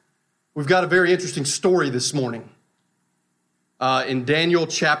We've got a very interesting story this morning in Daniel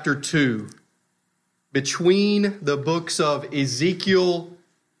chapter 2. Between the books of Ezekiel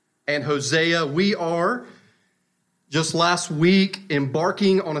and Hosea, we are, just last week,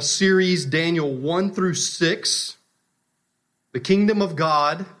 embarking on a series, Daniel 1 through 6, the kingdom of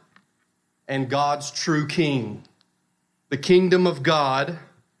God and God's true king. The kingdom of God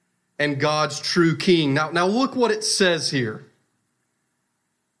and God's true king. Now look what it says here.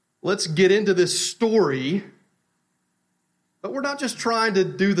 Let's get into this story, but we're not just trying to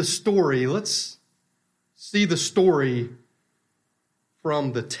do the story. Let's see the story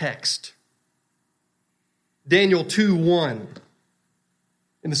from the text. Daniel 2:1.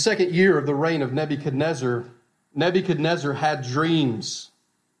 In the second year of the reign of Nebuchadnezzar, Nebuchadnezzar had dreams.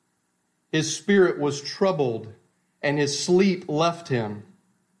 His spirit was troubled, and his sleep left him.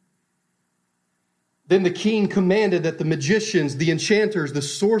 Then the king commanded that the magicians, the enchanters, the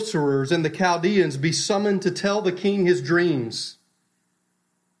sorcerers, and the Chaldeans be summoned to tell the king his dreams.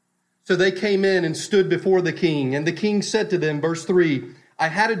 So they came in and stood before the king. And the king said to them, verse 3, I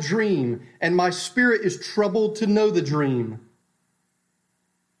had a dream, and my spirit is troubled to know the dream.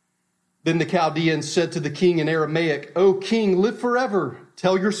 Then the Chaldeans said to the king in Aramaic, O king, live forever.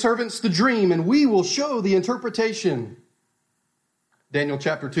 Tell your servants the dream, and we will show the interpretation. Daniel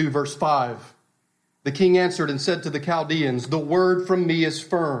chapter 2, verse 5. The king answered and said to the Chaldeans, the word from me is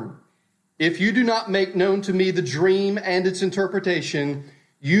firm. If you do not make known to me the dream and its interpretation,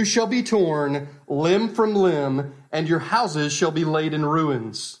 you shall be torn limb from limb, and your houses shall be laid in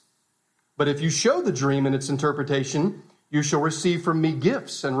ruins. But if you show the dream and its interpretation, you shall receive from me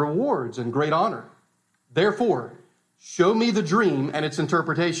gifts and rewards and great honor. Therefore, show me the dream and its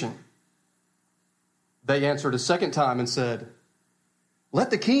interpretation. They answered a second time and said, let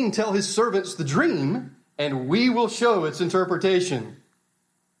the king tell his servants the dream, and we will show its interpretation.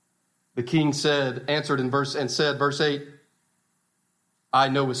 The king answered verse 8, I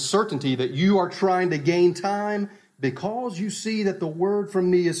know with certainty that you are trying to gain time because you see that the word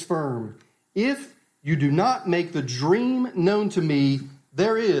from me is firm. If you do not make the dream known to me,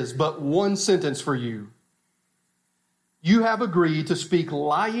 there is but one sentence for you. You have agreed to speak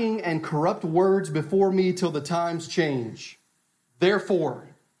lying and corrupt words before me till the times change. Therefore,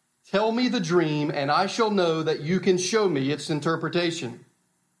 tell me the dream, and I shall know that you can show me its interpretation.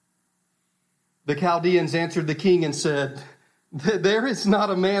 The Chaldeans answered the king and said, there is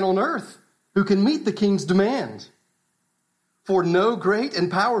not a man on earth who can meet the king's demand. For no great and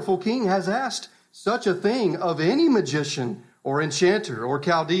powerful king has asked such a thing of any magician or enchanter or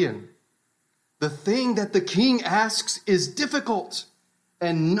Chaldean. The thing that the king asks is difficult,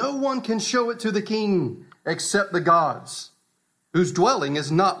 and no one can show it to the king except the gods, whose dwelling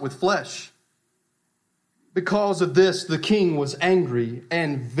is not with flesh. Because of this, the king was angry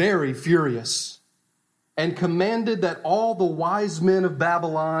and very furious, and commanded that all the wise men of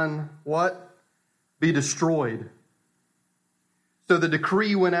Babylon, be destroyed. So the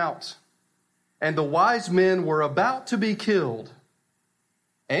decree went out, and the wise men were about to be killed,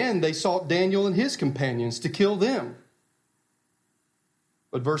 and they sought Daniel and his companions to kill them.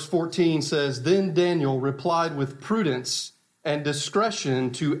 But verse 14 says, then Daniel replied with prudence and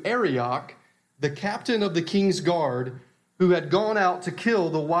discretion to Arioch, the captain of the king's guard, who had gone out to kill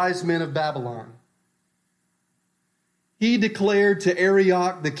the wise men of Babylon. He declared to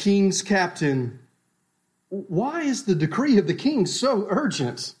Arioch, the king's captain, why is the decree of the king so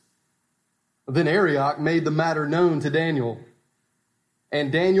urgent? Then Arioch made the matter known to Daniel.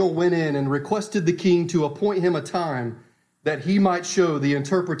 And Daniel went in and requested the king to appoint him a time that he might show the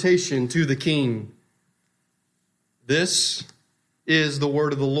interpretation to the king. This is the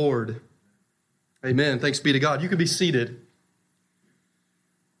word of the Lord. Amen. Thanks be to God. You can be seated.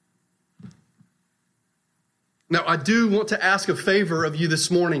 Now, I do want to ask a favor of you this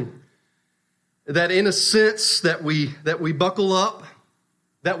morning, that in a sense that we buckle up,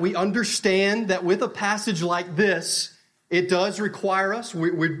 that we understand that with a passage like this, it does require us.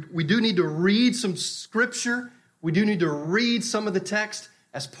 We do need to read some scripture. We do need to read some of the text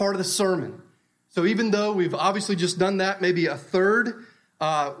as part of the sermon. So even though we've obviously just done that, maybe a third,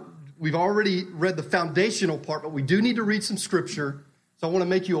 we've already read the foundational part, but we do need to read some scripture. So I want to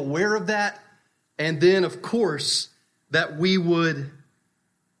make you aware of that. And then, of course, that we would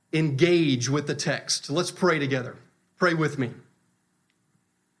engage with the text. So let's pray together. Pray with me.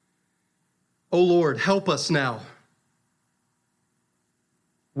 Oh Lord, help us now.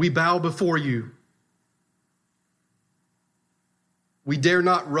 We bow before you. We dare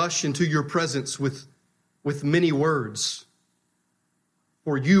not rush into your presence with many words,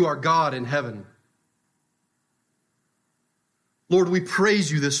 for you are God in heaven. Lord, we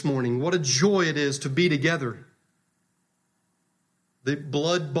praise you this morning. What a joy it is to be together. The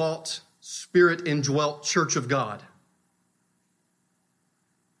blood-bought, Spirit-indwelt church of God.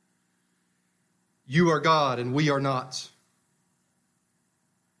 You are God and we are not.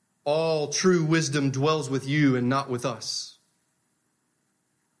 All true wisdom dwells with you and not with us.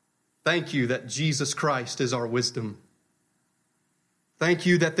 Thank you that Jesus Christ is our wisdom. Thank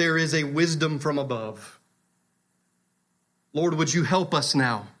you that there is a wisdom from above. Lord, would you help us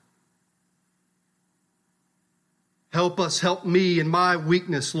now? Help us, help me in my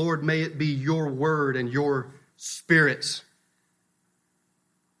weakness. Lord, may it be your word and your Spirit.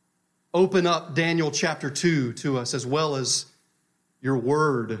 Open up Daniel chapter 2 to us as well as your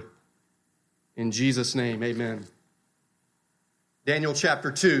word. In Jesus' name, amen. Daniel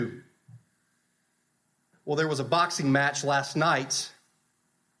chapter 2. Well, there was a boxing match last night,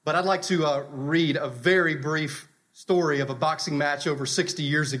 but I'd like to read a very brief story of a boxing match over 60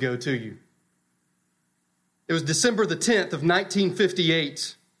 years ago to you. It was December the 10th of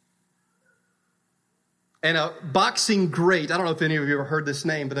 1958. And a boxing great, I don't know if any of you ever heard this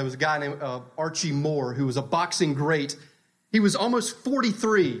name, but there was a guy named Archie Moore who was a boxing great. He was almost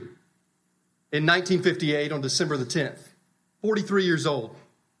 43 in 1958 on December the 10th, 43 years old.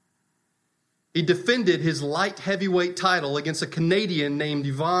 He defended his light heavyweight title against a Canadian named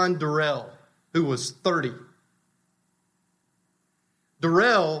Yvon Durrell, who was 30.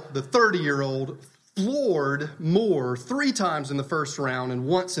 Durrell, the 30-year-old, floored Moore 3 times in the first round and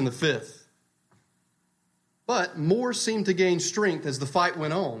once in the 5th. But Moore seemed to gain strength as the fight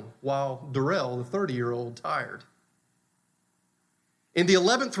went on, while Durrell, the 30-year-old, tired. In the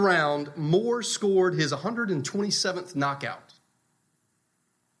 11th round, Moore scored his 127th knockout.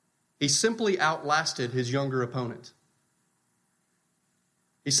 He simply outlasted his younger opponent.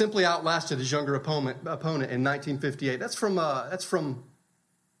 He simply outlasted his younger opponent in 1958. That's from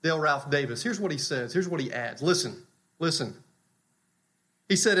Dale Ralph Davis. Here's what he says. Here's what he adds. Listen.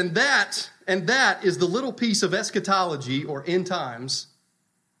 He said, and that is the little piece of eschatology, or end times.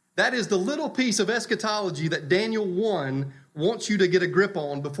 That is the little piece of eschatology that Daniel 1 wants you to get a grip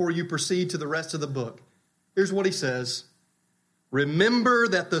on before you proceed to the rest of the book. Here's what he says. Remember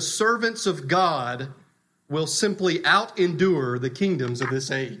that the servants of God will simply out-endure the kingdoms of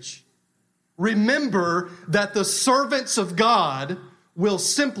this age. Remember that the servants of God will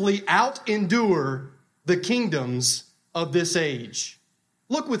simply out-endure the kingdoms of this age.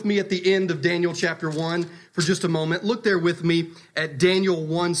 Look with me at the end of Daniel chapter 1 for just a moment. Look there with me at Daniel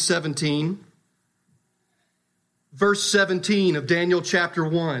 1:17. Verse 17 of Daniel chapter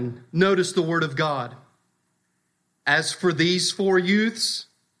 1. Notice the word of God. As for these 4 youths,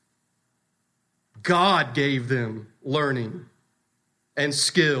 God gave them learning and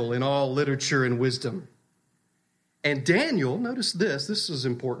skill in all literature and wisdom. And Daniel, notice this is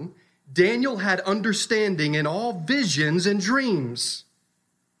important. Daniel had understanding in all visions and dreams.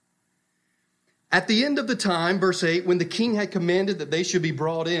 At the end of the time, verse 8, when the king had commanded that they should be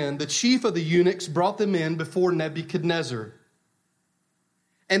brought in, the chief of the eunuchs brought them in before Nebuchadnezzar.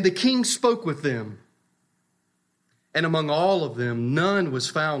 And the king spoke with them. And among all of them, none was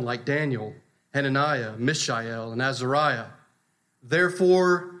found like Daniel, Hananiah, Mishael, and Azariah.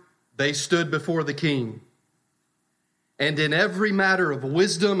 Therefore, they stood before the king. And in every matter of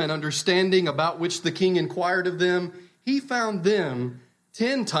wisdom and understanding about which the king inquired of them, he found them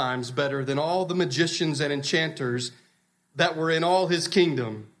 10 times better than all the magicians and enchanters that were in all his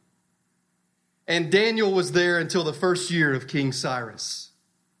kingdom. And Daniel was there until the first year of King Cyrus.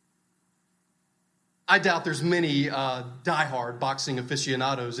 I doubt there's many diehard boxing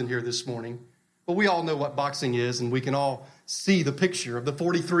aficionados in here this morning, but we all know what boxing is, and we can all see the picture of the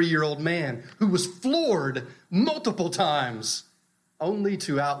 43-year-old man who was floored multiple times, only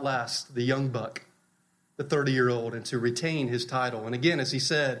to outlast the young buck, the 30-year-old, and to retain his title. And again, as he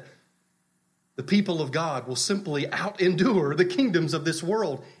said, the people of God will simply out-endure the kingdoms of this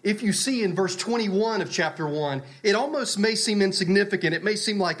world. If you see in verse 21 of chapter 1, it almost may seem insignificant. It may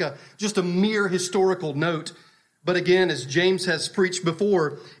seem like just a mere historical note. But again, as James has preached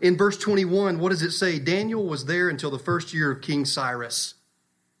before, in verse 21, what does it say? Daniel was there until the first year of King Cyrus.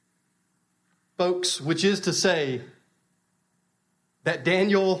 Folks, which is to say that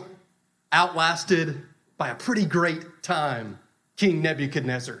Daniel outlasted by a pretty great time King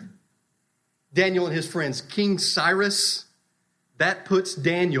Nebuchadnezzar. Daniel and his friends, King Cyrus, that puts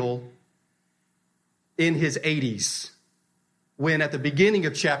Daniel in his 80s. When at the beginning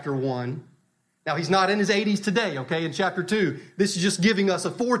of chapter 1, now he's not in his 80s today, okay, in chapter 2. This is just giving us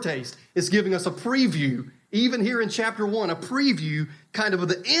a foretaste. It's giving us a preview, even here in chapter 1, a preview kind of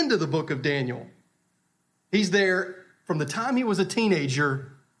the end of the book of Daniel. He's there from the time he was a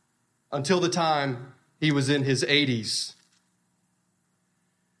teenager until the time he was in his 80s.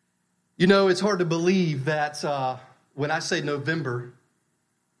 You know, it's hard to believe that when I say November,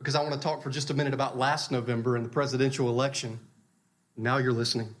 because I want to talk for just a minute about last November and the presidential election. Now you're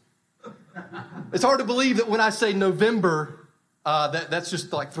listening. It's hard to believe that when I say November, that's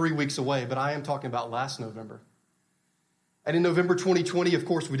just like 3 weeks away, but I am talking about last November. And in November 2020, of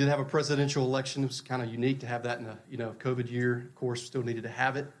course, we did have a presidential election. It was kind of unique to have that in a COVID year. Of course, still needed to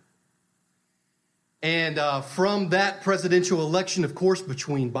have it. And from that presidential election, of course,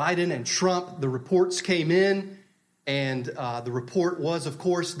 between Biden and Trump, the reports came in. And the report was, of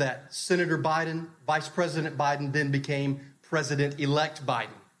course, that Senator Biden, Vice President Biden, then became President-elect Biden.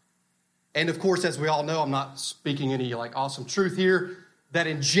 And, of course, as we all know, I'm not speaking any awesome truth here, that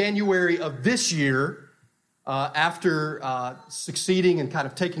in January of this year, after succeeding and kind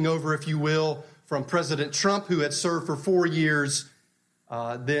of taking over, if you will, from President Trump, who had served for 4 years,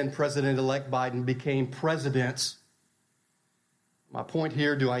 then President-elect Biden became president. My point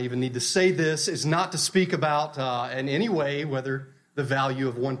here, do I even need to say this, is not to speak about in any way whether the value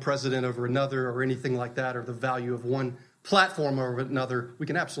of one president over another or anything like that, or the value of one platform over another. We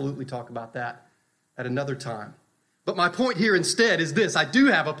can absolutely talk about that at another time. But my point here instead is this. I do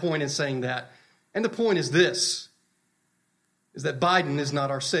have a point in saying that. And the point is this, is that Biden is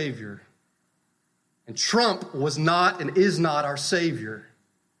not our Savior. And Trump was not and is not our Savior.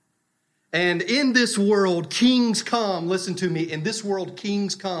 And in this world, kings come, listen to me, in this world,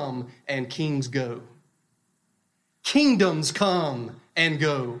 kings come and kings go. Kingdoms come and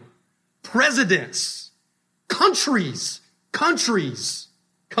go. Presidents, countries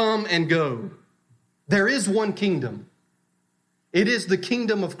come and go. There is one kingdom. It is the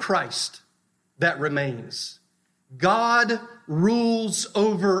kingdom of Christ that remains. God rules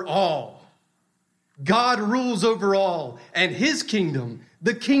over all. God rules over all, and his kingdom,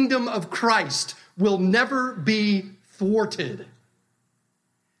 the kingdom of Christ, will never be thwarted.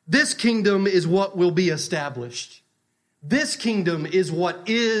 This kingdom is what will be established. This kingdom is what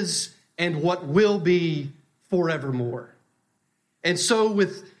is and what will be forevermore. And so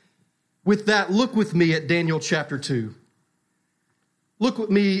with that, look with me at Daniel chapter 2. Look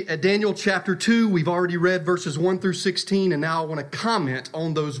with me at Daniel chapter 2. We've already read verses 1 through 16, and now I want to comment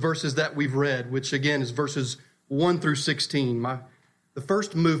on those verses that we've read, which again is verses 1 through 16. The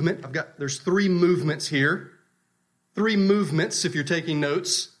first movement, there's 3 movements here. 3 movements, if you're taking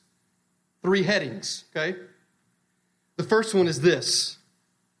notes. 3 headings, okay? The first one is this.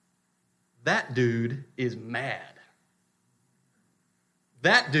 That dude is mad.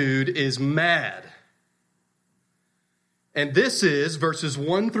 That dude is mad. And this is verses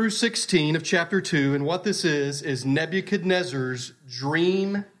 1 through 16 of chapter 2. And what this is Nebuchadnezzar's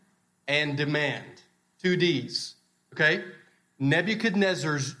dream and demand. 2 Ds, okay?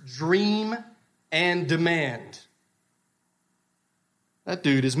 Nebuchadnezzar's dream and demand. That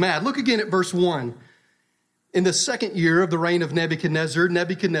dude is mad. Look again at verse 1. In the 2nd year of the reign of Nebuchadnezzar,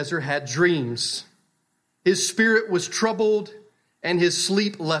 Nebuchadnezzar had dreams. His spirit was troubled, and his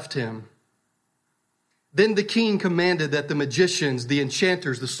sleep left him. Then the king commanded that the magicians, the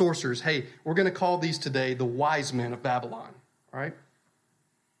enchanters, the sorcerers, hey, we're going to call these today the wise men of Babylon, all right?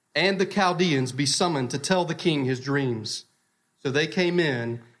 And the Chaldeans be summoned to tell the king his dreams. So they came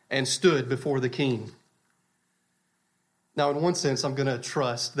in and stood before the king. Now, in one sense, I'm going to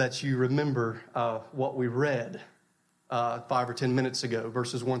trust that you remember what we read 5 or 10 minutes ago,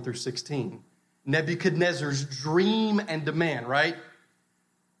 verses 1 through 16. Nebuchadnezzar's dream and demand, right?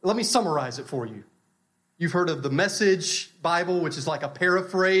 Let me summarize it for you. You've heard of the Message Bible, which is like a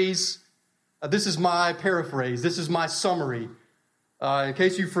paraphrase. This is my paraphrase. This is my summary. In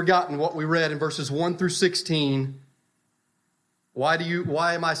case you've forgotten what we read in verses 1 through 16,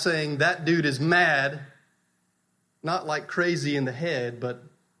 why am I saying that dude is mad? Not like crazy in the head, but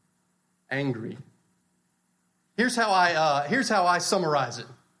angry. Here's how I summarize it.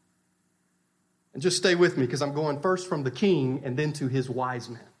 And just stay with me, because I'm going first from the king and then to his wise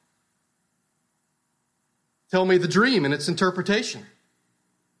men. Tell me the dream and its interpretation.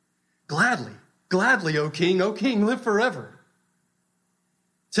 Gladly, O king, live forever.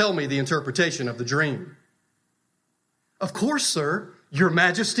 Tell me the interpretation of the dream. Of course, sir, your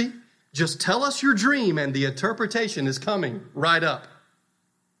majesty, just tell us your dream and the interpretation is coming right up.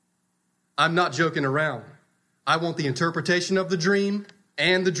 I'm not joking around. I want the interpretation of the dream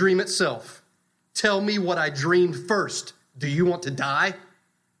and the dream itself. Tell me what I dreamed first. Do you want to die?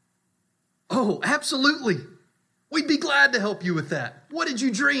 Oh, absolutely. We'd be glad to help you with that. What did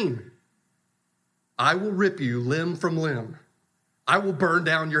you dream? I will rip you limb from limb. I will burn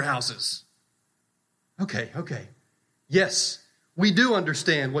down your houses. Okay. Yes, we do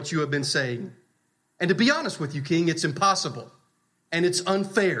understand what you have been saying. And to be honest with you, King, it's impossible and it's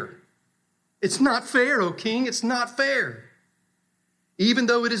unfair. It's not fair, O King, it's not fair. Even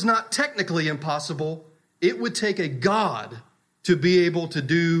though it is not technically impossible, it would take a God to be able to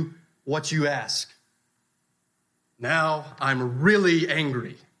do what you ask. Now I'm really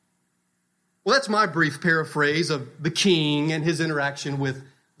angry. Well, that's my brief paraphrase of the king and his interaction with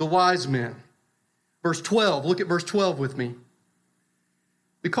the wise men. Verse 12, look at verse 12 with me.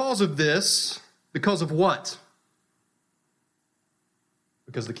 Because of this, because of what?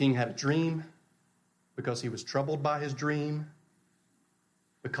 Because the king had a dream, because he was troubled by his dream,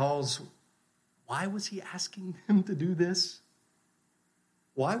 because why was he asking them to do this?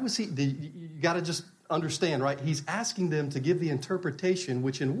 Why was he, you got to just understand, right? He's asking them to give the interpretation,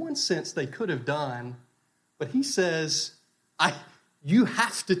 which in one sense they could have done, but he says, you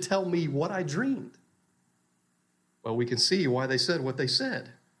have to tell me what I dreamed. Well, we can see why they said what they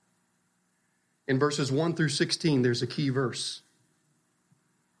said. In verses 1 through 16, there's a key verse.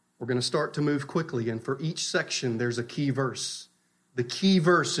 We're going to start to move quickly, and for each section, there's a key verse. The key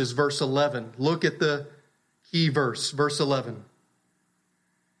verse is verse 11. Look at the key verse, verse 11.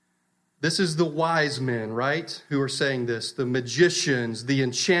 This is the wise men, right, who are saying this. The magicians, the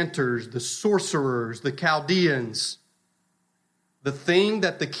enchanters, the sorcerers, the Chaldeans. The thing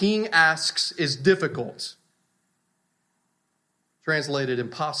that the king asks is difficult. Translated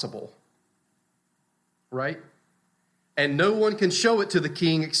impossible. Right? And no one can show it to the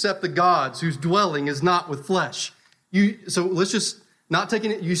king except the gods whose dwelling is not with flesh. So let's just not taking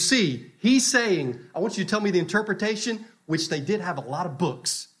it. You see, he's saying, I want you to tell me the interpretation, which they did have a lot of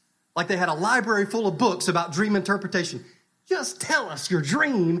books. Like they had a library full of books about dream interpretation. Just tell us your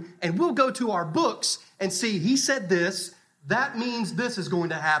dream and we'll go to our books and see, he said this, that means this is going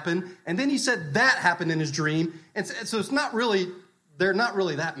to happen. And then he said that happened in his dream. And so it's not really, they're not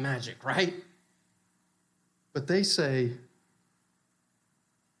really that magic, right? But they say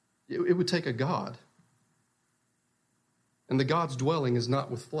it would take a God. And the God's dwelling is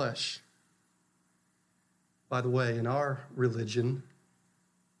not with flesh. By the way, in our religion,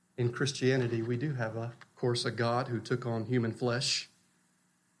 in Christianity, we do have, of course, a God who took on human flesh.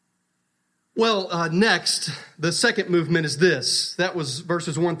 Well, next, the second movement is this. That was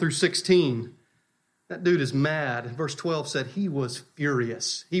verses 1 through 16. That dude is mad. Verse 12 said he was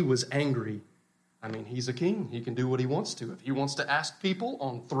furious. He was angry. I mean, he's a king. He can do what he wants to. If he wants to ask people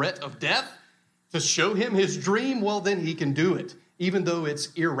on threat of death to show him his dream, well, then he can do it, even though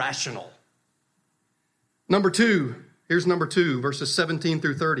it's irrational. Here's number 2, verses 17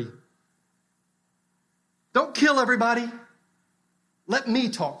 through 30. Don't kill everybody. Let me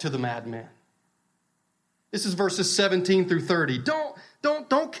talk to the madman. This is verses 17 through 30.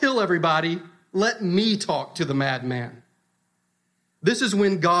 Don't kill everybody. Let me talk to the madman. This is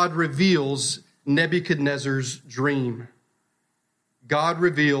when God reveals Nebuchadnezzar's dream. God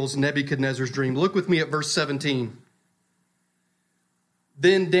reveals Nebuchadnezzar's dream. Look with me at verse 17.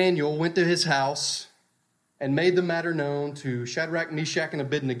 Then Daniel went to his house and made the matter known to Shadrach, Meshach, and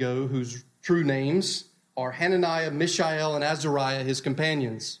Abednego, whose true names are Hananiah, Mishael, and Azariah, his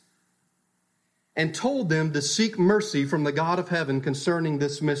companions, and told them to seek mercy from the God of heaven concerning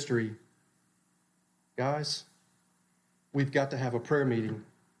this mystery. Guys, we've got to have a prayer meeting.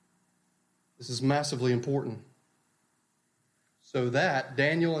 This is massively important. So that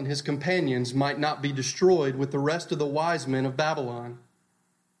Daniel and his companions might not be destroyed with the rest of the wise men of Babylon.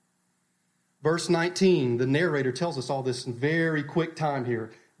 Verse 19, the narrator tells us all this in very quick time here.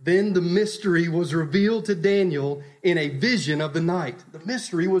 Then the mystery was revealed to Daniel in a vision of the night. The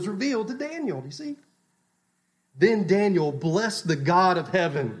mystery was revealed to Daniel, you see? Then Daniel blessed the God of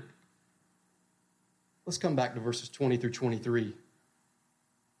heaven. Let's come back to verses 20 through 23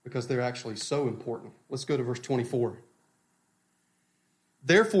 because they're actually so important. Let's go to verse 24.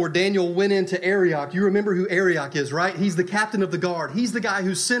 Therefore, Daniel went into Arioch. You remember who Arioch is, right? He's the captain of the guard. He's the guy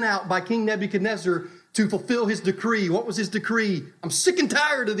who's sent out by King Nebuchadnezzar to fulfill his decree. What was his decree? I'm sick and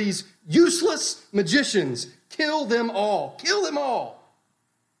tired of these useless magicians. Kill them all. Kill them all.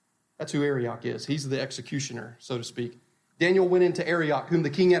 That's who Arioch is. He's the executioner, so to speak. Daniel went into Arioch, whom the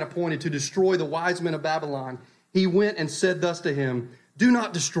king had appointed to destroy the wise men of Babylon. He went and said thus to him, do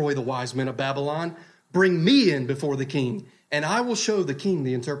not destroy the wise men of Babylon. Bring me in before the king, and I will show the king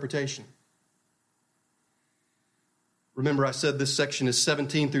the interpretation. Remember, I said this section is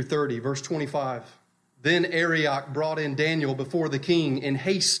 17 through 30, verse 25. Then Arioch brought in Daniel before the king in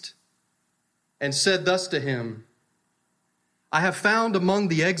haste and said thus to him, I have found among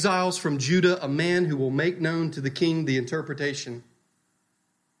the exiles from Judah a man who will make known to the king the interpretation.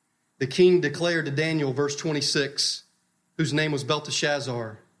 The king declared to Daniel, verse 26, whose name was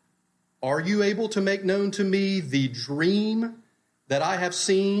Belteshazzar, are you able to make known to me the dream that I have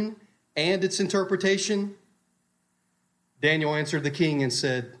seen and its interpretation? Daniel answered the king and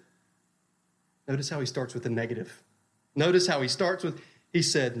said, notice how he starts with the negative. Notice how he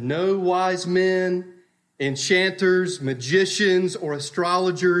said, no wise men, enchanters, magicians, or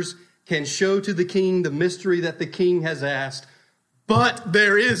astrologers can show to the king the mystery that the king has asked, but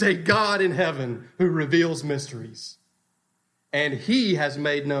there is a God in heaven who reveals mysteries. And he has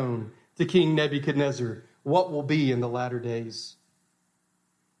made known to King Nebuchadnezzar what will be in the latter days.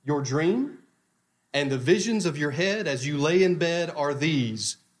 Your dream and the visions of your head as you lay in bed are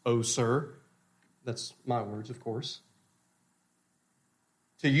these, O sir. That's my words, of course.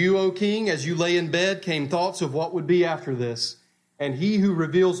 To you, O king, as you lay in bed came thoughts of what would be after this. And he who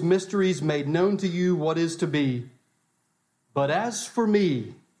reveals mysteries made known to you what is to be. But as for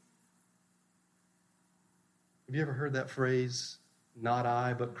me, have you ever heard that phrase, not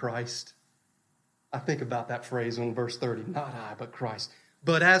I, but Christ? I think about that phrase in verse 30, not I, but Christ.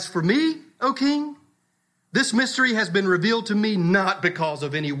 But as for me, O king, this mystery has been revealed to me not because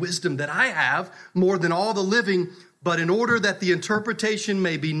of any wisdom that I have more than all the living, but in order that the interpretation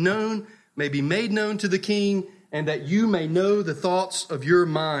may be made known to the king, and that you may know the thoughts of your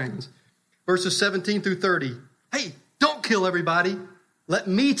mind. Verses 17 through 30. Hey, don't kill everybody. Let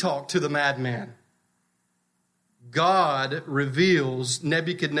me talk to the madman. God reveals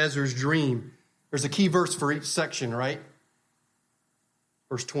Nebuchadnezzar's dream. There's a key verse for each section, right?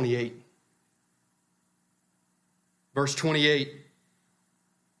 Verse 28. Verse 28.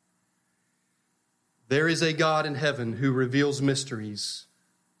 There is a God in heaven who reveals mysteries,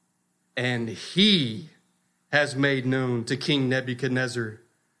 and he has made known to King Nebuchadnezzar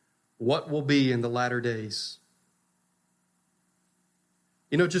what will be in the latter days.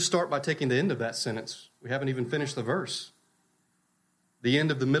 Just start by taking the end of that sentence. We haven't even finished the verse. The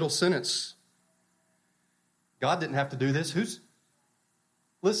end of the middle sentence. God didn't have to do this.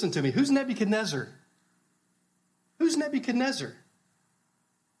 Listen to me. Who's Nebuchadnezzar? Who's Nebuchadnezzar?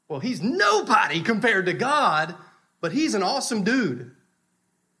 Well, he's nobody compared to God, but he's an awesome dude.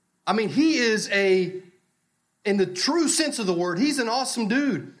 I mean, he is in the true sense of the word, he's an awesome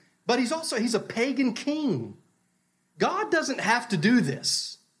dude, but he's a pagan king. God doesn't have to do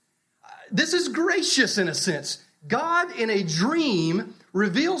this. This is gracious in a sense. God, in a dream,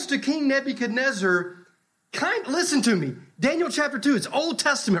 reveals to King Nebuchadnezzar, listen to me, Daniel chapter 2, it's Old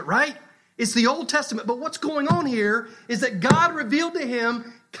Testament, right? It's the Old Testament, but what's going on here is that God revealed to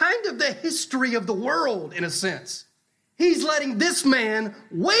him kind of the history of the world, in a sense. He's letting this man,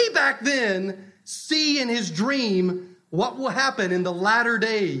 way back then, see in his dream what will happen in the latter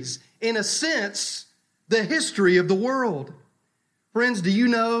days. In a sense, the history of the world. Friends, do you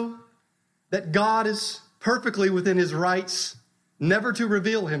know that God is perfectly within his rights never to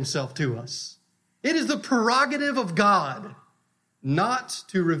reveal himself to us? It is the prerogative of God not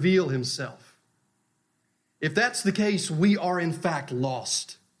to reveal himself. If that's the case, we are in fact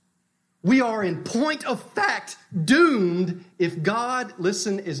lost. We are in point of fact doomed if God,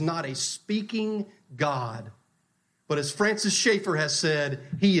 listen, is not a speaking God. But as Francis Schaeffer has said,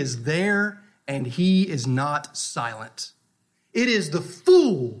 he is there and he is not silent. It is the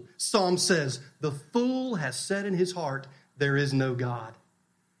fool, Psalm says, the fool has said in his heart, there is no God.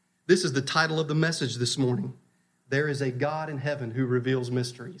 This is the title of the message this morning. There is a God in heaven who reveals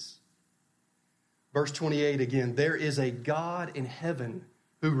mysteries. Verse 28 again, there is a God in heaven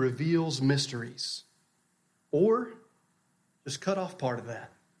who reveals mysteries. Or, just cut off part of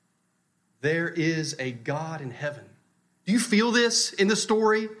that. There is a God in heaven. Do you feel this in the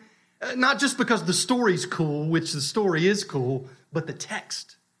story? Not just because the story's cool, which the story is cool, but the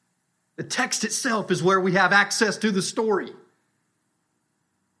text. The text itself is where we have access to the story.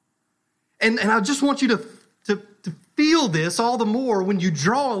 And I just want you to feel this all the more when you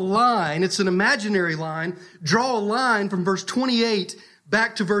draw a line. It's an imaginary line. Draw a line from verse 28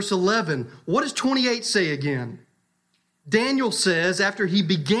 back to verse 11. What does 28 say again? Daniel says, after he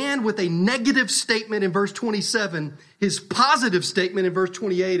began with a negative statement in verse 27, his positive statement in verse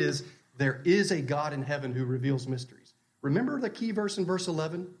 28 is, there is a God in heaven who reveals mysteries. Remember the key verse in verse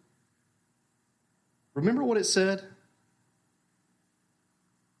 11? Remember what it said?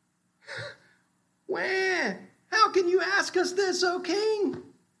 How can you ask us this, O king?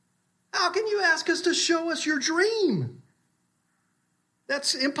 How can you ask us to show us your dream?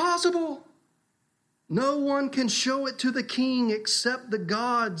 That's impossible. No one can show it to the king except the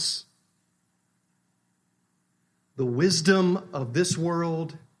gods. The wisdom of this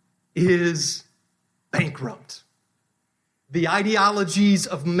world is bankrupt. The ideologies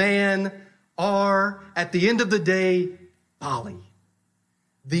of man are, at the end of the day, folly.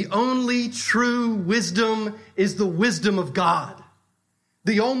 The only true wisdom is the wisdom of God.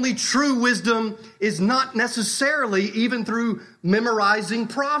 The only true wisdom is not necessarily even through memorizing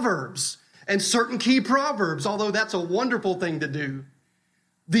Proverbs and certain key Proverbs, although that's a wonderful thing to do.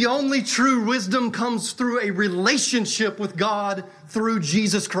 The only true wisdom comes through a relationship with God through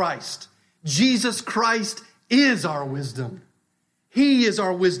Jesus Christ. Jesus Christ is our wisdom. He is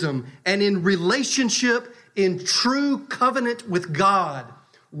our wisdom. And in relationship, in true covenant with God,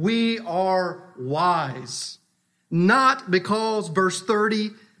 we are wise. Not because, verse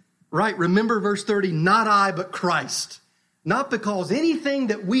 30, right? Remember verse 30, not I, but Christ. Not because anything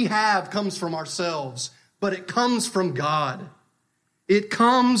that we have comes from ourselves, but it comes from God. It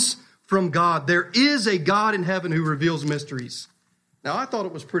comes from God. There is a God in heaven who reveals mysteries. Now, I thought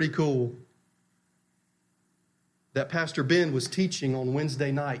it was pretty cool that Pastor Ben was teaching on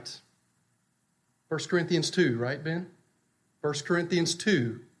Wednesday night. 1 Corinthians 2, right, Ben? 1 Corinthians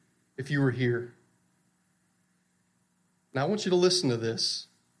 2, if you were here. Now, I want you to listen to this.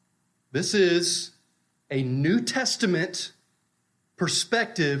 This is a New Testament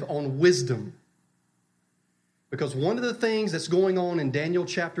perspective on wisdom. Because one of the things that's going on in Daniel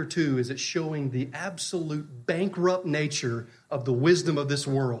chapter 2 is it's showing the absolute bankrupt nature of the wisdom of this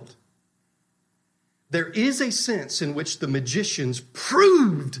world. There is a sense in which the magicians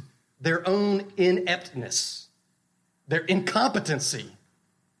proved their own ineptness, their incompetency,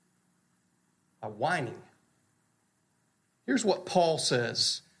 by whining. Here's what Paul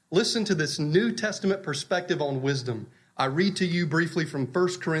says. Listen to this New Testament perspective on wisdom. I read to you briefly from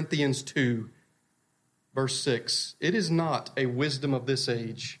 1 Corinthians 2. Verse 6, it is not a wisdom of this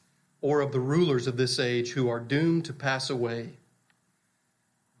age or of the rulers of this age who are doomed to pass away,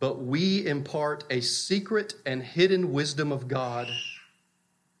 but we impart a secret and hidden wisdom of God,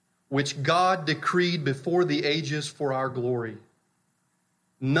 which God decreed before the ages for our glory.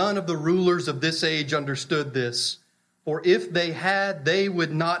 None of the rulers of this age understood this, for if they had, they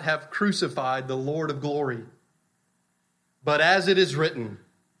would not have crucified the Lord of glory. But as it is written,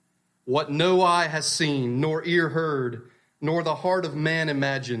 what no eye has seen, nor ear heard, nor the heart of man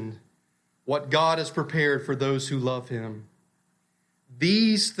imagined, what God has prepared for those who love him.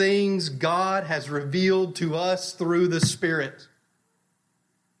 These things God has revealed to us through the Spirit.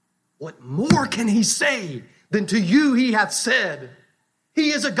 What more can he say than to you he hath said? He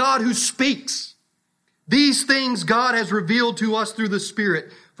is a God who speaks. These things God has revealed to us through the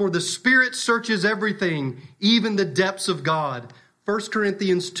Spirit, for the Spirit searches everything, even the depths of God. 1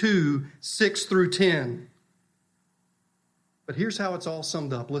 Corinthians 2, 6 through 10. But here's how it's all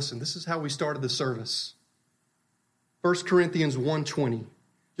summed up. Listen, this is how we started the service. 1 Corinthians 1:20.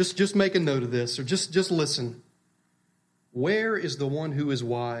 Just make a note of this, or just listen. Where is the one who is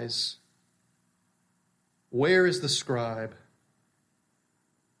wise? Where is the scribe?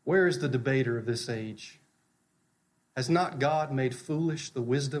 Where is the debater of this age? Has not God made foolish the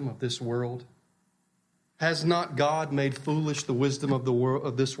wisdom of this world? Has not God made foolish the wisdom of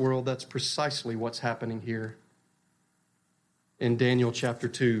this world? That's precisely what's happening here in Daniel chapter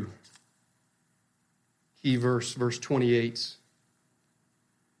 2. Key verse 28.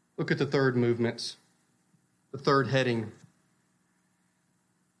 Look at the third movement, the third heading.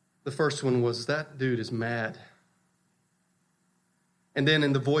 The first one was, that dude is mad. And then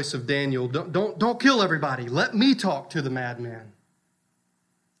in the voice of Daniel, don't kill everybody. Let me talk to the madman.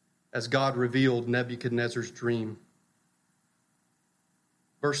 As God revealed Nebuchadnezzar's dream.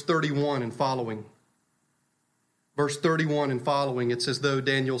 Verse 31 and following. Verse 31 and following, it's as though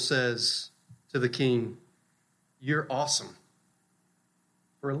Daniel says to the king, you're awesome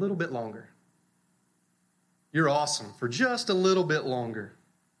for a little bit longer. You're awesome for just a little bit longer.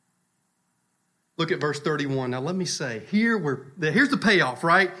 Look at verse 31. Now let me say, here's the payoff,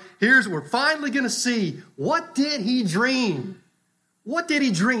 right? We're finally going to see, what did he dream? What did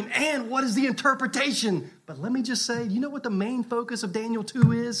he dream? And what is the interpretation? But let me just say, you know what the main focus of Daniel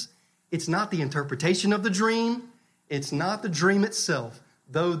 2 is? It's not the interpretation of the dream. It's not the dream itself,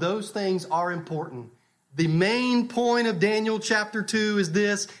 though those things are important. The main point of Daniel chapter 2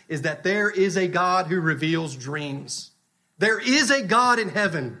 is that there is a God who reveals dreams. There is a God in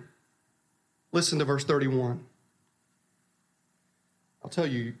heaven. Listen to verse 31. I'll tell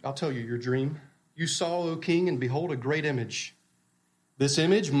you your dream. You saw, O king, and behold, a great image. This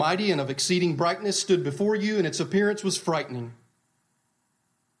image, mighty and of exceeding brightness, stood before you, and its appearance was frightening.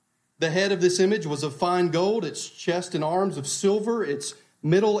 The head of this image was of fine gold, its chest and arms of silver, its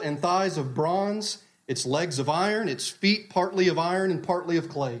middle and thighs of bronze, its legs of iron, its feet partly of iron and partly of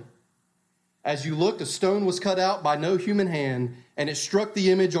clay. As you looked, a stone was cut out by no human hand, and it struck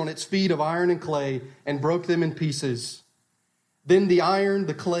the image on its feet of iron and clay and broke them in pieces. Then the iron,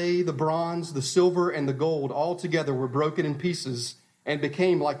 the clay, the bronze, the silver, and the gold all together were broken in pieces and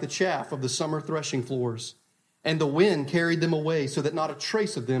became like the chaff of the summer threshing floors. And the wind carried them away so that not a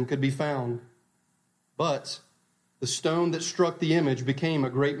trace of them could be found. But the stone that struck the image became a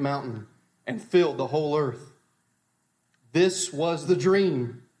great mountain and filled the whole earth. This was the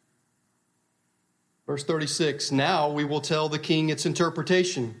dream. Verse 36, now we will tell the king its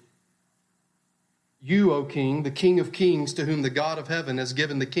interpretation. You, O king, the King of kings, to whom the God of heaven has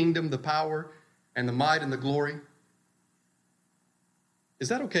given the kingdom, the power, and the might and the glory. Is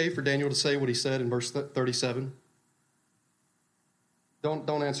that okay for Daniel to say what he said in verse 37? Don't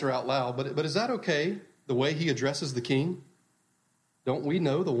answer out loud, but is that okay, the way he addresses the king? Don't we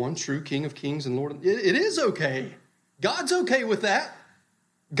know the one true King of kings and Lord? It is okay. God's okay with that.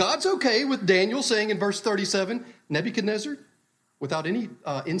 God's okay with Daniel saying in verse 37, Nebuchadnezzar, without any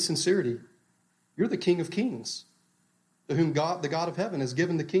insincerity, you're the King of kings, to whom God, the God of heaven, has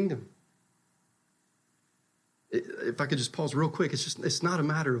given the kingdom. If I could just pause real quick, it's not a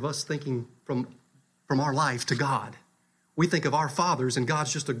matter of us thinking from our life to God. We think of our fathers, and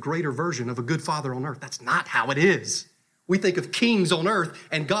God's just a greater version of a good father on earth. That's not how it is. We think of kings on earth,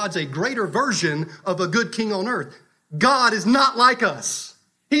 and God's a greater version of a good king on earth. God is not like us.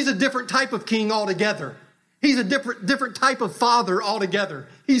 He's a different type of king altogether. He's a different type of father altogether.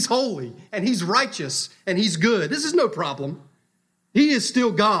 He's holy, and he's righteous, and he's good. This is no problem. He is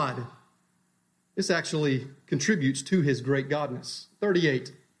still God. This actually contributes to his great godness.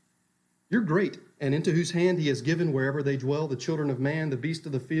 38, you're great, and into whose hand he has given wherever they dwell, the children of man, the beasts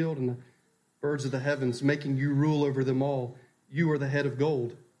of the field, and the birds of the heavens, making you rule over them all. You are the head of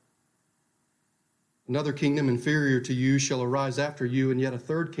gold. Another kingdom inferior to you shall arise after you, and yet a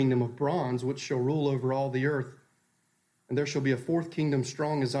third kingdom of bronze, which shall rule over all the earth. And there shall be a fourth kingdom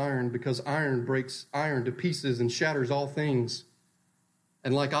strong as iron, because iron breaks iron to pieces and shatters all things.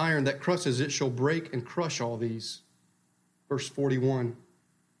 And like iron that crushes, it shall break and crush all these. Verse 41.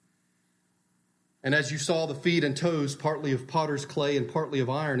 And as you saw the feet and toes, partly of potter's clay and partly of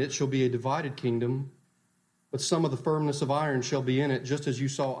iron, it shall be a divided kingdom. But some of the firmness of iron shall be in it, just as you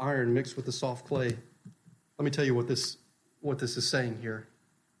saw iron mixed with the soft clay. Let me tell you what this is saying here.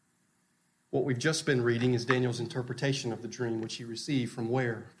 What we've just been reading is Daniel's interpretation of the dream, which he received from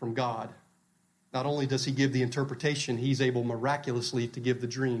where? From God. Not only does he give the interpretation, he's able miraculously to give the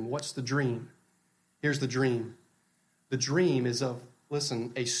dream. What's the dream? Here's the dream. The dream is of,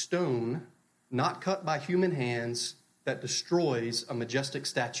 listen, a stone not cut by human hands that destroys a majestic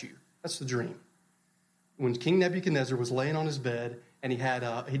statue. That's the dream. When King Nebuchadnezzar was laying on his bed and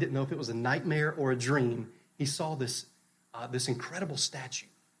he didn't know if it was a nightmare or a dream, he saw this incredible statue.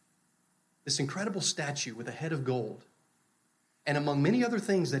 This incredible statue with a head of gold. And among many other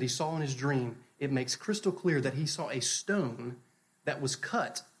things that he saw in his dream, it makes crystal clear that he saw a stone that was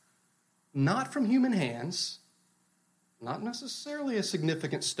cut not from human hands, not necessarily a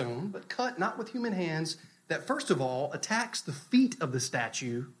significant stone, but cut not with human hands, that first of all attacks the feet of the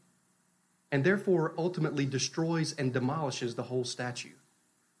statue and therefore ultimately destroys and demolishes the whole statue.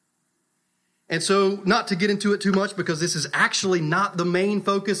 And so, not to get into it too much, because this is actually not the main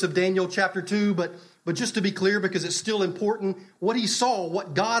focus of Daniel chapter 2, but just to be clear, because it's still important, what he saw,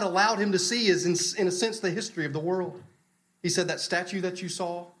 what God allowed him to see is, in a sense, the history of the world. He said that statue that you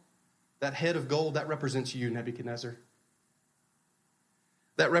saw, that head of gold, that represents you, Nebuchadnezzar.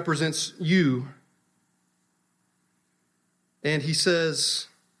 That represents you. And he says,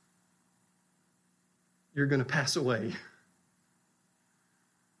 you're going to pass away.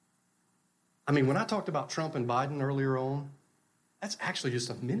 I mean, when I talked about Trump and Biden earlier on, that's actually just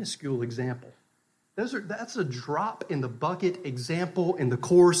a minuscule example. That's a drop in the bucket example in the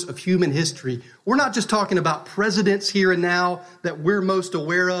course of human history. We're not just talking about presidents here and now that we're most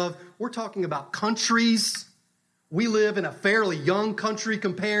aware of. We're talking about countries. We live in a fairly young country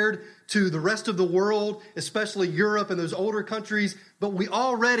compared to the rest of the world, especially Europe and those older countries. But we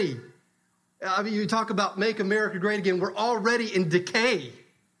already, you talk about make America great again, we're already in decay.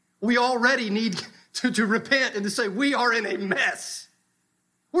 We already need to repent and to say we are in a mess.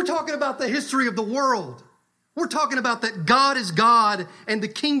 We're talking about the history of the world. We're talking about that God is God and the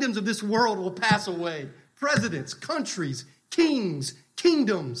kingdoms of this world will pass away. Presidents, countries, kings,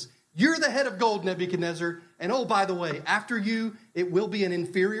 kingdoms. You're the head of gold, Nebuchadnezzar. And oh, by the way, after you, it will be an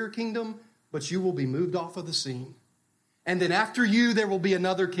inferior kingdom, but you will be moved off of the scene. And then after you, there will be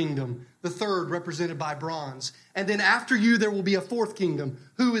another kingdom, the third represented by bronze. And then after you, there will be a fourth kingdom.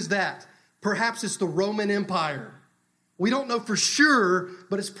 Who is that? Perhaps it's the Roman Empire. We don't know for sure,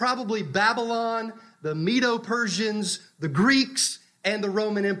 but it's probably Babylon, the Medo-Persians, the Greeks, and the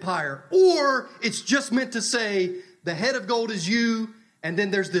Roman Empire. Or it's just meant to say the head of gold is you, and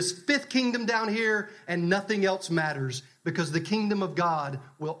then there's this fifth kingdom down here, and nothing else matters because the kingdom of God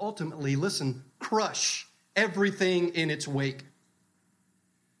will ultimately, listen, crush everything in its wake.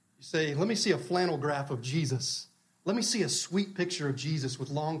 You say, let me see a flannel graph of Jesus. Let me see a sweet picture of Jesus with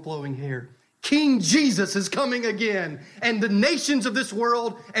long flowing hair. King Jesus is coming again, and the nations of this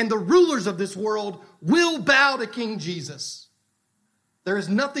world and the rulers of this world will bow to King Jesus. There is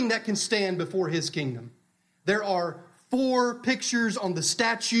nothing that can stand before his kingdom. There are 4 pictures on the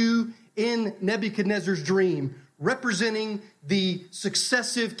statue in Nebuchadnezzar's dream representing the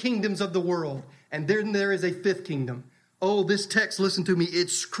successive kingdoms of the world. And then there is a 5th kingdom. Oh, this text, listen to me, it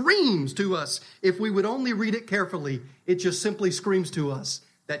screams to us. If we would only read it carefully, it just simply screams to us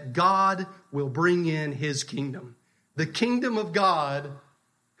that God will bring in his kingdom. The kingdom of God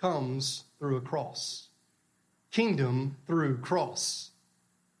comes through a cross. Kingdom through cross.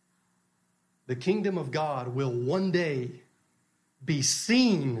 The kingdom of God will one day be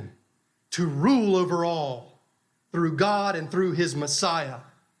seen to rule over all through God and through his Messiah,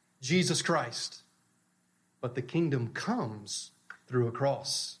 Jesus Christ. But the kingdom comes through a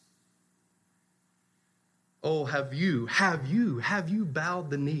cross. Oh, have you bowed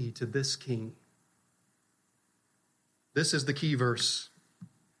the knee to this king? This is the key verse.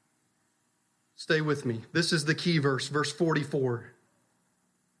 Stay with me. This is the key verse, verse 44.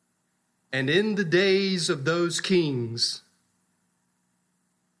 And in the days of those kings,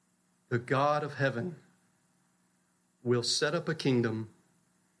 the God of heaven will set up a kingdom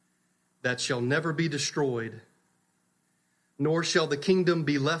that shall never be destroyed, nor shall the kingdom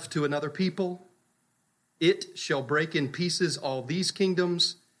be left to another people. It shall break in pieces all these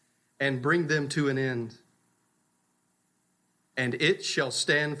kingdoms and bring them to an end. And it shall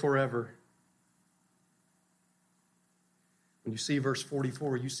stand forever. When you see verse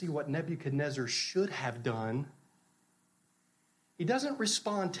 44, you see what Nebuchadnezzar should have done. He doesn't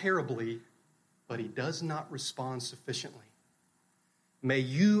respond terribly, but he does not respond sufficiently. May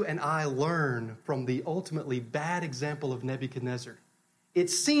you and I learn from the ultimately bad example of Nebuchadnezzar. It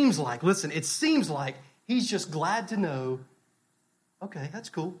seems like he's just glad to know, okay, that's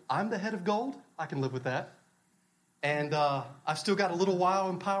cool. I'm the head of gold. I can live with that. And I've still got a little while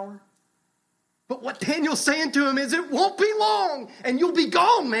in power. But what Daniel's saying to him is, it won't be long, and you'll be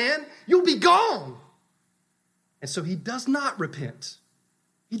gone, man. You'll be gone. And so he does not repent.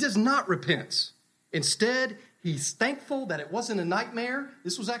 He does not repent. Instead, he's thankful that it wasn't a nightmare.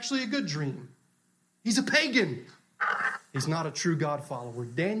 This was actually a good dream. He's a pagan. He's not a true God follower.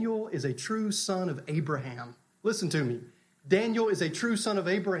 Daniel is a true son of Abraham. Listen to me. Daniel is a true son of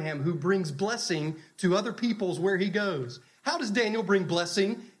Abraham who brings blessing to other peoples where he goes. How does Daniel bring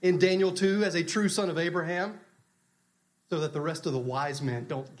blessing in Daniel 2 as a true son of Abraham? So that the rest of the wise men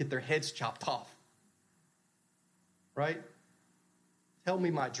don't get their heads chopped off. Right? Tell me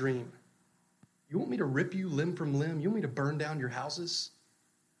my dream. You want me to rip you limb from limb? You want me to burn down your houses?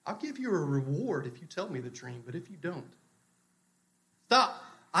 I'll give you a reward if you tell me the dream, but if you don't, stop.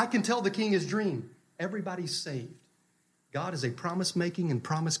 I can tell the king his dream. Everybody's saved. God is a promise-making and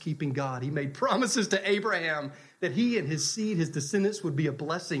promise-keeping God. He made promises to Abraham that he and his seed, his descendants, would be a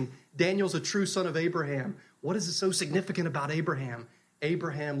blessing. Daniel's a true son of Abraham. What is so significant about Abraham?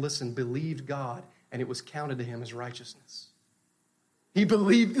 Abraham, listen, believed God, and it was counted to him as righteousness. He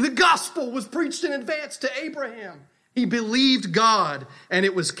believed, the gospel was preached in advance to Abraham. He believed God, and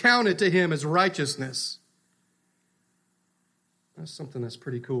it was counted to him as righteousness. That's something that's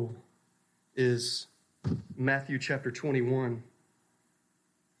pretty cool, is Matthew chapter 21.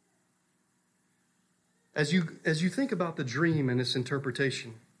 As you think about the dream and its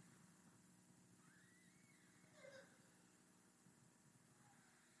interpretation,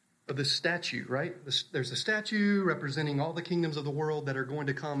 of this statue, right? There's a statue representing all the kingdoms of the world that are going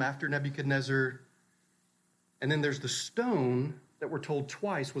to come after Nebuchadnezzar. And then there's the stone that we're told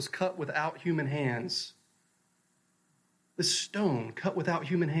twice was cut without human hands. This stone cut without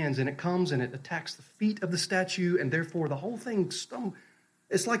human hands, and it comes and it attacks the feet of the statue, and therefore the whole thing,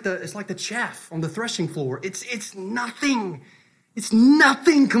 it's like the chaff on the threshing floor. It's nothing. It's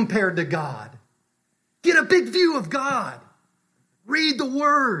nothing compared to God. Get a big view of God. Read the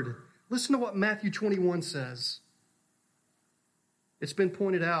word. Listen to what Matthew 21 says. It's been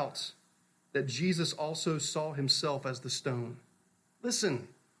pointed out that Jesus also saw himself as the stone. Listen.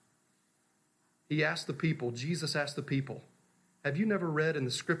 Jesus asked the people, have you never read in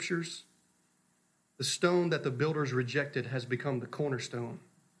the scriptures, the stone that the builders rejected has become the cornerstone?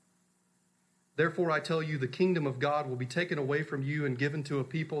 Therefore, I tell you, the kingdom of God will be taken away from you and given to a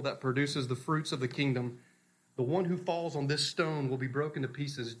people that produces the fruits of the kingdom. The one who falls on this stone will be broken to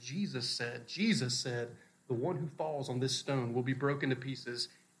pieces. Jesus said, the one who falls on this stone will be broken to pieces,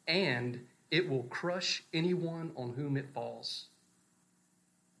 and it will crush anyone on whom it falls.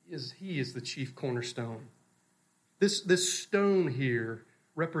 He is the chief cornerstone. This stone here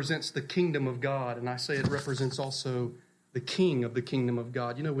represents the kingdom of God, and I say it represents also the king of the kingdom of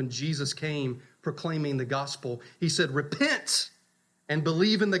God. You know, when Jesus came proclaiming the gospel, he said, repent and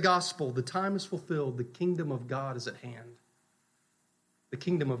believe in the gospel. The time is fulfilled. The kingdom of God is at hand. The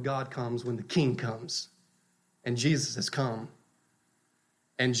kingdom of God comes when the king comes, and Jesus has come,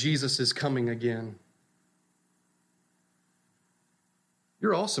 and Jesus is coming again.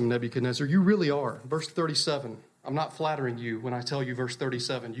 You're awesome, Nebuchadnezzar. You really are. Verse 37. I'm not flattering you when I tell you verse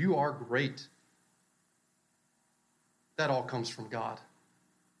 37. You are great. That all comes from God.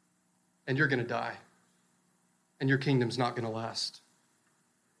 And you're going to die. And your kingdom's not going to last.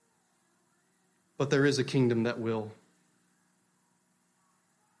 But there is a kingdom that will.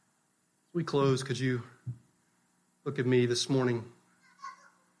 As we close, could you look at me this morning?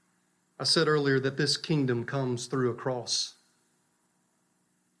 I said earlier that this kingdom comes through a cross.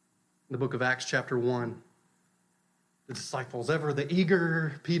 In the book of Acts chapter 1, the disciples, ever the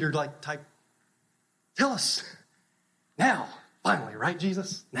eager Peter type, tell us now, finally, right,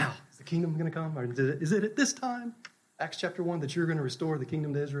 Jesus? Now, is the kingdom going to come? Or is it at this time, Acts chapter 1, that you're going to restore the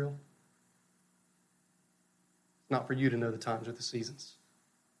kingdom to Israel? It's not for you to know the times or the seasons.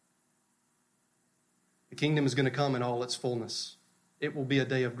 The kingdom is going to come in all its fullness. It will be a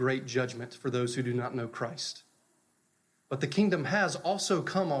day of great judgment for those who do not know Christ. But the kingdom has also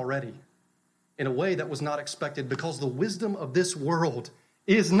come already in a way that was not expected, because the wisdom of this world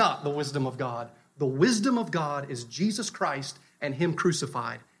is not the wisdom of God. The wisdom of God is Jesus Christ and him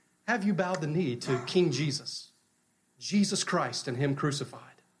crucified. Have you bowed the knee to King Jesus? Jesus Christ and him crucified.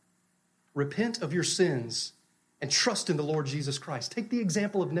 Repent of your sins and trust in the Lord Jesus Christ. Take the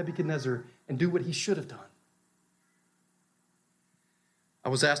example of Nebuchadnezzar and do what he should have done. I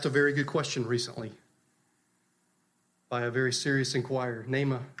was asked a very good question recently by a very serious inquirer.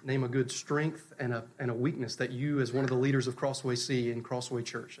 Name a good strength and a weakness that you, as one of the leaders of Crossway, see in Crossway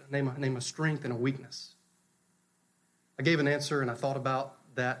Church. Name a strength and a weakness. I gave an answer, and I thought about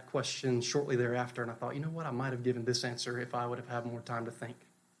that question shortly thereafter, and I thought, you know what, I might have given this answer if I would have had more time to think.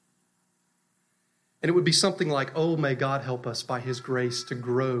 And it would be something like, oh, may God help us by his grace to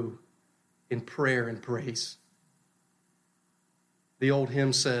grow in prayer and praise. The old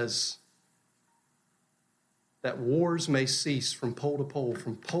hymn says that wars may cease from pole to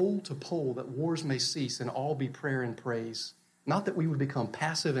pole, that wars may cease and all be prayer and praise. Not that we would become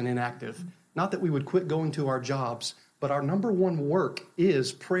passive and inactive, not that we would quit going to our jobs, but our number one work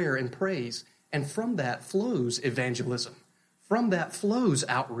is prayer and praise. And from that flows evangelism. From that flows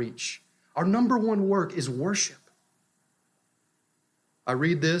outreach. Our number one work is worship. I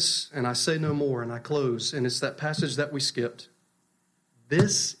read this and I say no more and I close, and it's that passage that we skipped.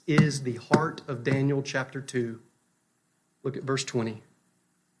 This is the heart of Daniel chapter 2. Look at verse 20.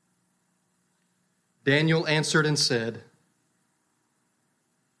 Daniel answered and said,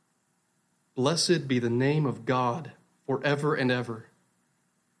 blessed be the name of God forever and ever,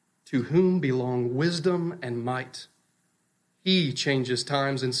 to whom belong wisdom and might. He changes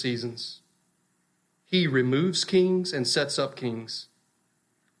times and seasons. He removes kings and sets up kings.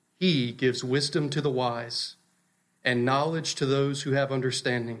 He gives wisdom to the wise and knowledge to those who have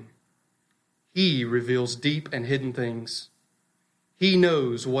understanding. He reveals deep and hidden things. He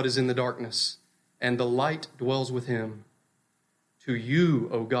knows what is in the darkness, and the light dwells with him. To you,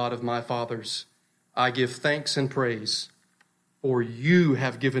 O God of my fathers, I give thanks and praise, for you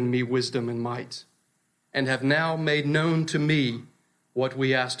have given me wisdom and might, and have now made known to me what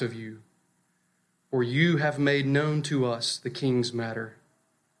we asked of you. For you have made known to us the king's matter.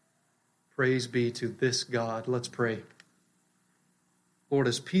 Praise be to this God. Let's pray. Lord,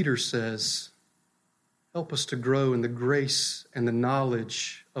 as Peter says, help us to grow in the grace and the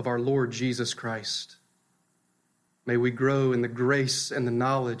knowledge of our Lord Jesus Christ. May we grow in the grace and the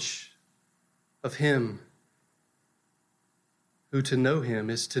knowledge of him, who to know him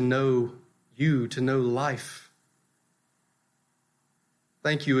is to know you, to know life.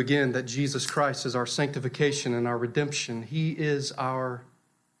 Thank you again that Jesus Christ is our sanctification and our redemption. He is our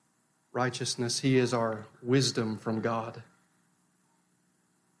righteousness. He is our wisdom from God.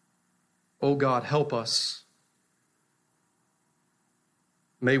 Oh God, help us.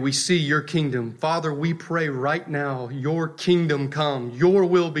 May we see your kingdom. Father, we pray right now, your kingdom come, your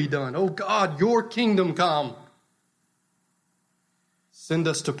will be done. Oh God, your kingdom come. Send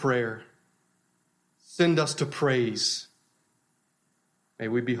us to prayer. Send us to praise. May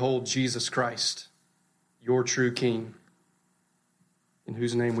we behold Jesus Christ, your true King, in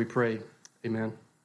whose name we pray. Amen.